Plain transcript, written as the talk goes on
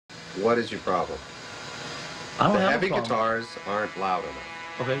What is your problem? I don't The have heavy a problem. guitars aren't loud enough.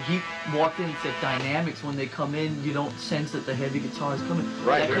 Okay, he walked in and said dynamics, when they come in, you don't sense that the heavy guitar is coming.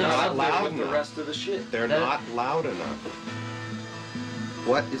 Right, That they're could have not something loud with the enough. rest of the shit. They're That- not loud enough.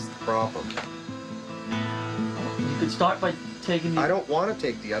 What is the problem? You could start by taking the... I don't want to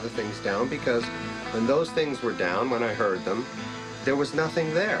take the other things down because when those things were down, when I heard them, there was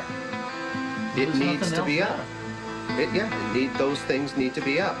nothing there. It There's needs nothing to be else up. Those things need to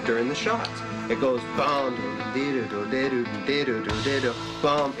be up during the shots. It goes bum,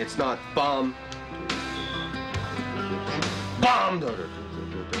 bum. It's not bum. Bum.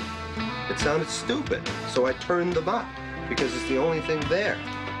 It sounded stupid, so I turned them up because it's the only thing there.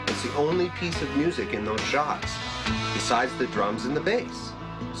 It's the only piece of music in those shots besides the drums and the bass.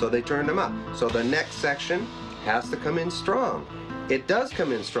 So they turned them up. So the next section has to come in strong. It does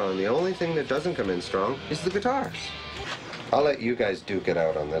come in strong. The only thing that doesn't come in strong is the guitars. I'll let you guys duke it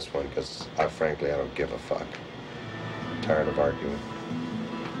out on this one because frankly I don't give a fuck. I'm tired of arguing.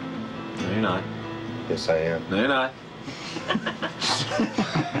 No, you're not. Yes, I am. No, you're not.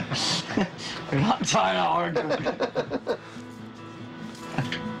 You're not trying to argue.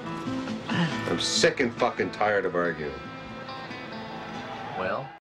 I'm sick and fucking tired of arguing. Well...